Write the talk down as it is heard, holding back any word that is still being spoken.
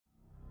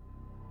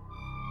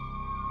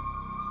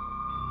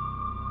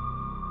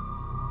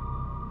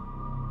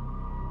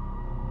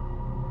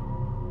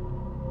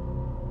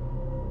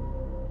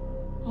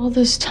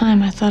this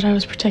time, I thought I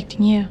was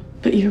protecting you,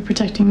 but you were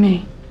protecting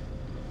me.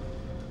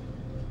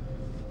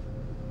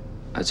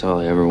 That's all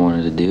I ever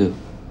wanted to do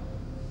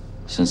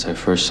since I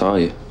first saw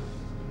you.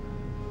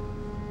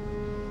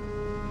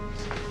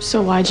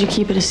 So why'd you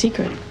keep it a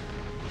secret?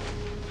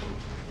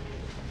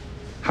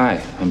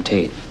 Hi, I'm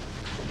Tate.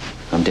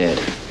 I'm dead.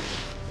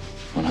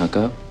 Wanna hook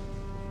up?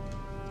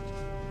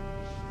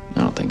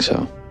 I don't think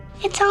so.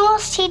 It's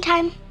almost tea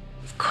time.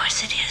 Of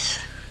course it is.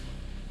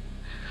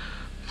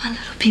 My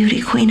little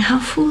beauty queen, how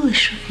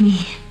foolish of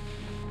me.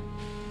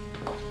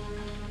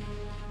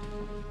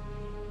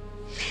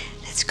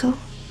 Let's go.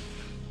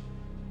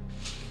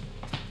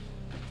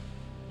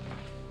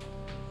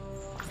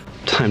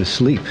 Time to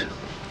sleep,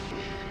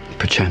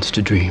 perchance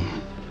to dream.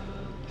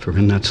 For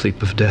in that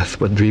sleep of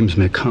death, what dreams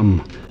may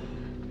come.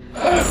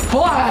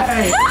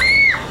 Fly!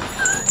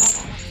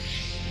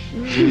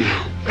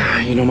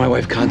 You know, my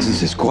wife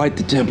Constance is quite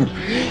the temper.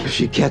 If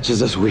she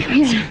catches us, we...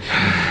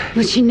 Yeah,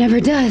 but she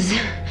never does.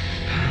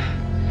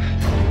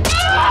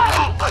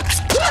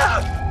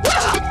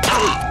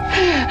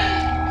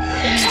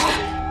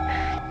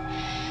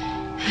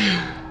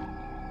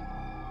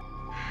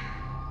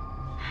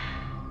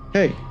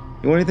 Hey,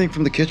 you want anything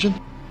from the kitchen?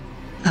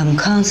 I'm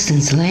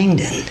Constance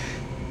Langdon,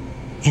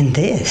 and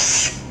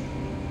this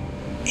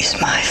is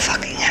my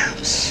fucking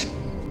house.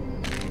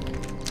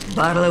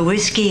 Bottle of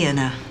whiskey and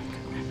a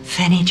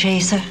fanny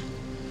chaser.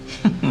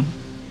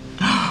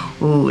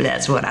 Ooh,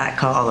 that's what I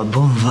call a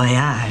bon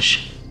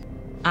voyage.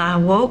 I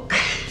woke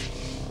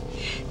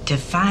to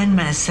find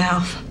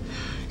myself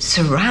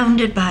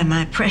surrounded by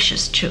my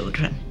precious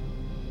children.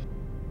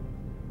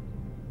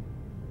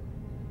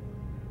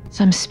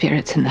 Some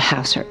spirits in the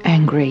house are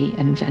angry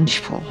and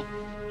vengeful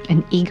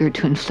and eager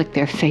to inflict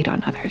their fate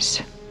on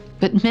others.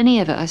 But many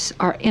of us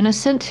are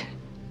innocent,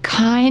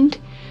 kind,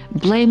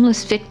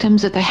 blameless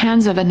victims at the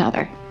hands of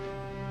another.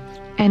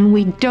 And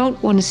we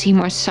don't want to see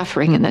more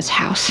suffering in this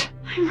house.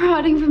 I'm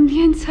rotting from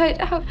the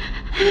inside out.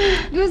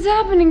 What's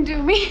happening to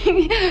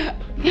me?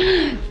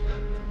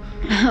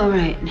 All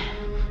right.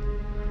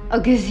 A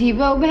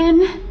gazebo,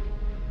 Ben?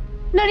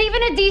 Not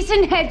even a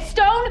decent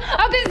headstone?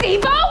 A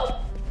gazebo?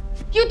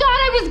 You thought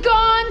I was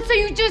gone, so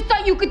you just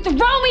thought you could throw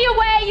me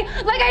away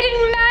like I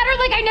didn't matter,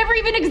 like I never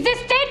even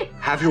existed?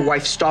 Have your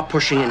wife stop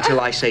pushing until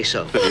I say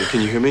so. Vivian,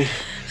 can you hear me?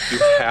 You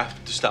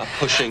have to stop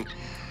pushing.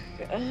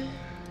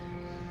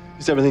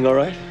 Is everything all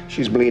right?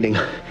 She's bleeding.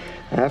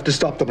 I have to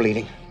stop the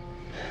bleeding.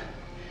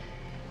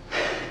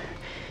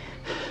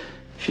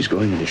 She's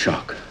going into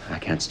shock. I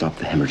can't stop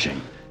the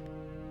hemorrhaging.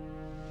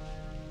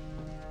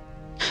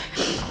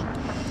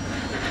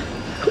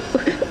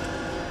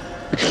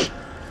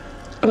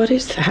 What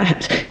is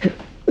that?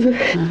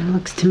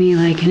 Looks to me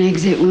like an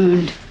exit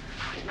wound.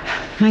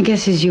 My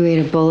guess is you ate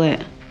a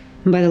bullet.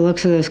 And by the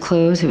looks of those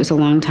clothes, it was a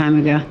long time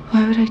ago.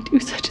 Why would I do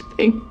such a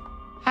thing?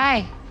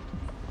 Hi.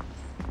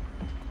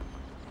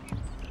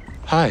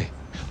 Hi.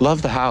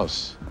 Love the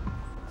house.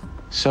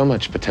 So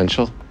much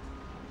potential.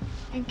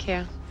 Thank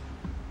you.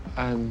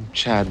 I'm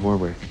Chad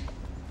Warwick.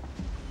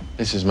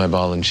 This is my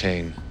ball and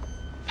chain,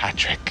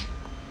 Patrick.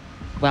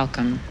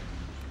 Welcome.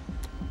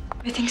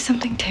 I think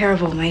something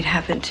terrible might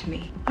happen to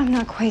me. I'm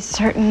not quite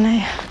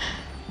certain.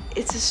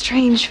 It's a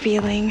strange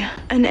feeling,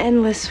 an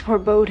endless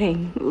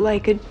foreboding,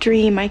 like a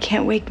dream I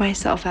can't wake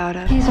myself out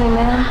of. Excuse me,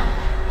 ma'am.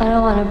 I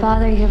don't want to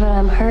bother you, but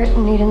I'm hurt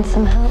and needing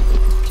some help.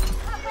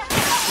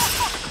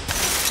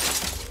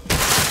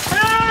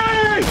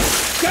 Hey!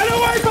 Get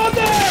away from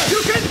there!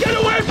 You can get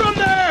away from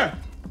there!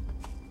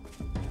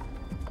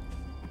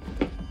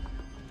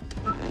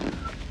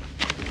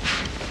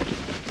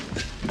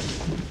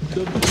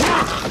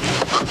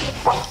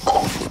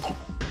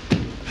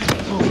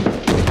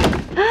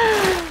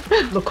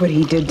 Look what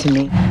he did to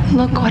me.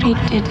 Look what he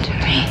did to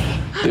me.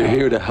 They're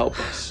here to help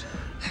us.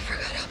 I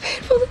forgot how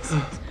painful this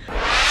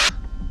is.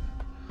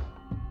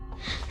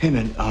 Hey,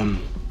 man,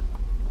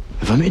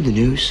 have I made the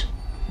news?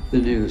 The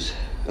news.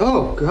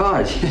 Oh,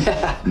 God,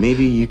 yeah.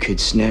 Maybe you could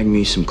snag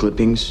me some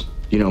clippings,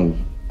 you know,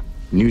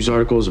 news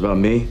articles about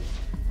me.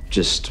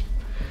 Just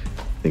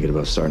thinking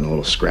about starting a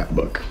little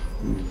scrapbook.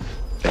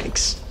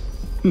 Thanks.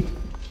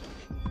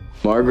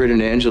 Margaret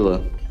and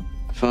Angela,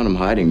 I found them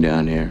hiding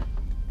down here.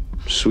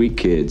 Sweet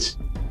kids.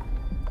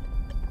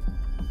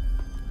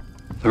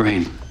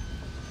 Lorraine.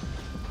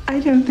 I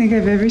don't think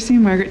I've ever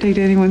seen Margaret date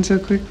anyone so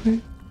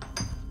quickly.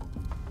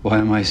 Why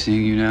am I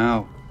seeing you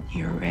now?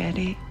 You're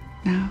ready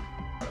now.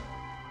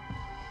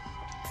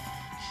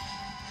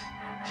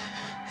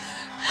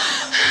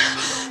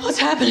 What's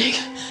happening?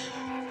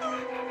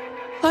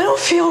 I don't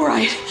feel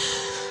right.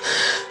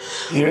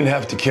 You didn't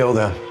have to kill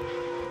them.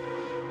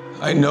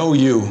 I know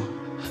you.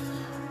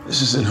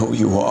 This isn't who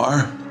you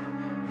are.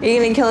 Are you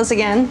gonna kill us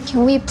again?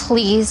 Can we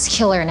please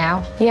kill her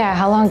now? Yeah,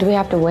 how long do we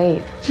have to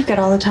wait? You've got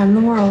all the time in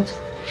the world.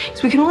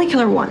 So we can only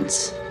kill her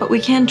once, but we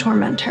can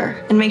torment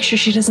her and make sure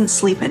she doesn't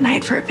sleep at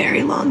night for a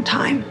very long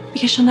time,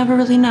 because she'll never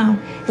really know.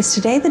 Is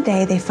today the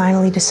day they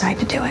finally decide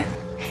to do it?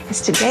 Is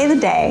today the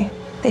day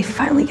they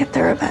finally get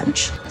their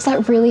revenge? Is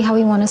that really how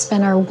we want to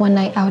spend our one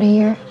night out a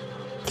year?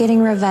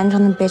 Getting revenge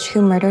on the bitch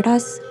who murdered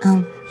us?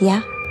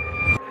 Yeah.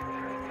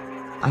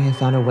 I have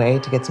found a way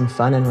to get some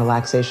fun and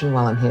relaxation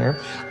while I'm here.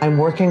 I'm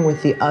working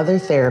with the other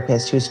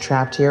therapist who's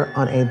trapped here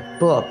on a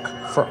book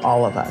for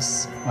all of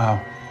us.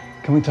 Wow.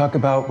 Can we talk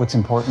about what's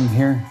important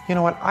here? You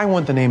know what? I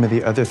want the name of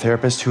the other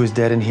therapist who is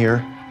dead in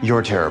here.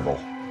 You're terrible.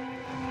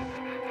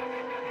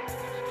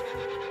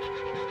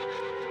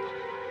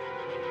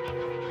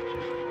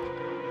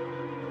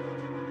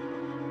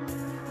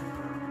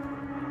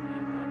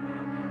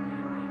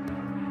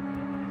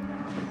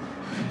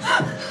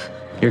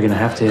 You're gonna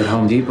have to hit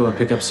Home Depot and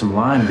pick up some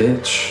lime,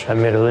 bitch. I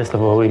made a list of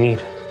what we need.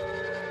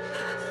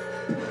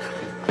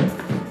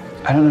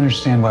 I don't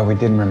understand why we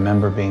didn't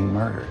remember being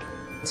murdered.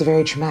 It's a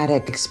very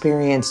traumatic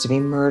experience to be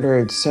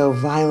murdered so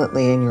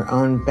violently in your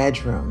own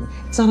bedroom.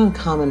 It's not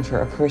uncommon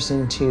for a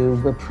person to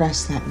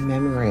repress that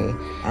memory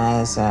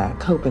as a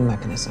coping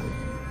mechanism.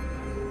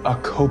 A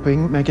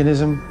coping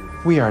mechanism?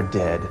 We are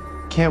dead.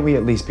 Can't we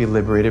at least be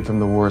liberated from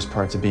the worst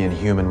parts of being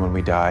human when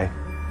we die?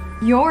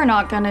 You're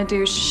not gonna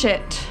do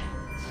shit.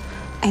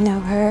 I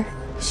know her.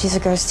 She's a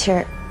ghost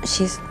here.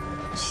 She's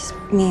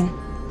mean.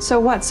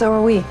 So what? So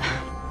are we.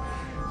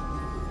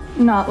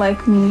 Not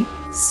like me.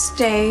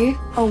 Stay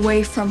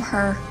away from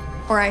her,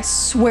 or I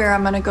swear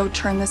I'm gonna go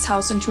turn this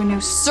house into a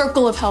new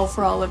circle of hell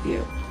for all of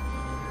you.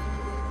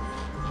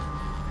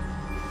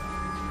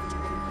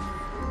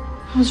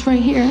 I was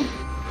right here.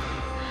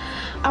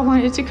 I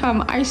wanted to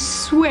come. I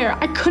swear,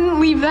 I couldn't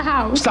leave the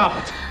house. Stop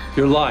it!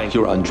 You're lying.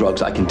 You're on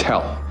drugs, I can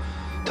tell.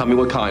 Tell me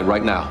what kind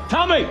right now.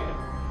 Tell me!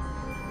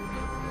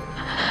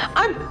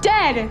 I'm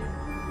dead.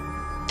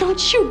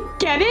 Don't you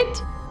get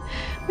it?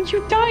 When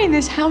you die in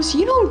this house,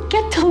 you don't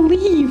get to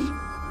leave.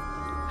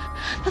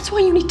 That's why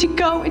you need to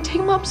go and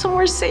take Mom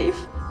somewhere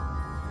safe.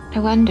 I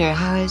wonder,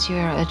 how is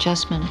your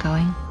adjustment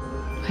going?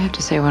 I have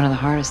to say, one of the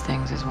hardest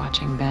things is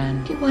watching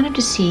Ben. Do you want him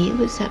to see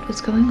you? Is that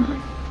what's going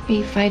on? Are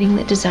you fighting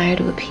the desire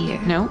to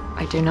appear? No,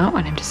 I do not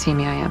want him to see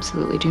me. I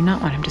absolutely do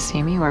not want him to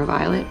see me or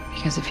Violet.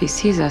 Because if he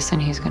sees us, then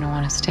he's going to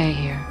want to stay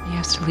here. He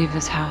has to leave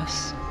this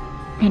house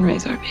and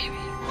raise our baby.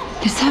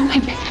 Is that my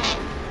baby?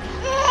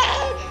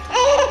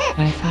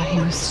 I thought he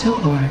was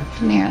stillborn.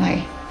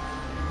 Nearly.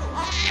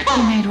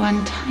 He made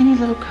one tiny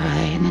little cry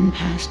and then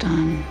passed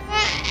on.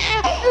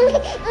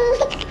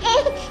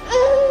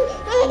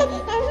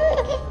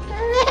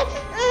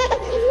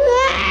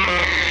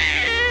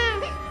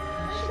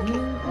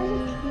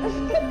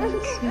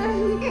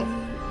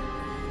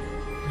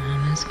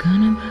 Mama's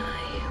gonna buy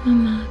you a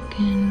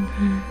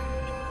mockingbird.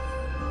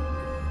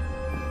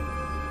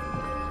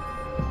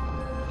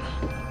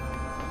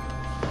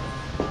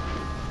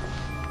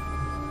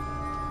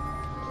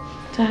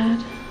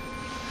 Dad?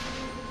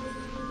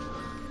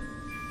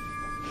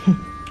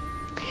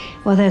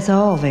 Well, that's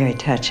all very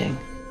touching.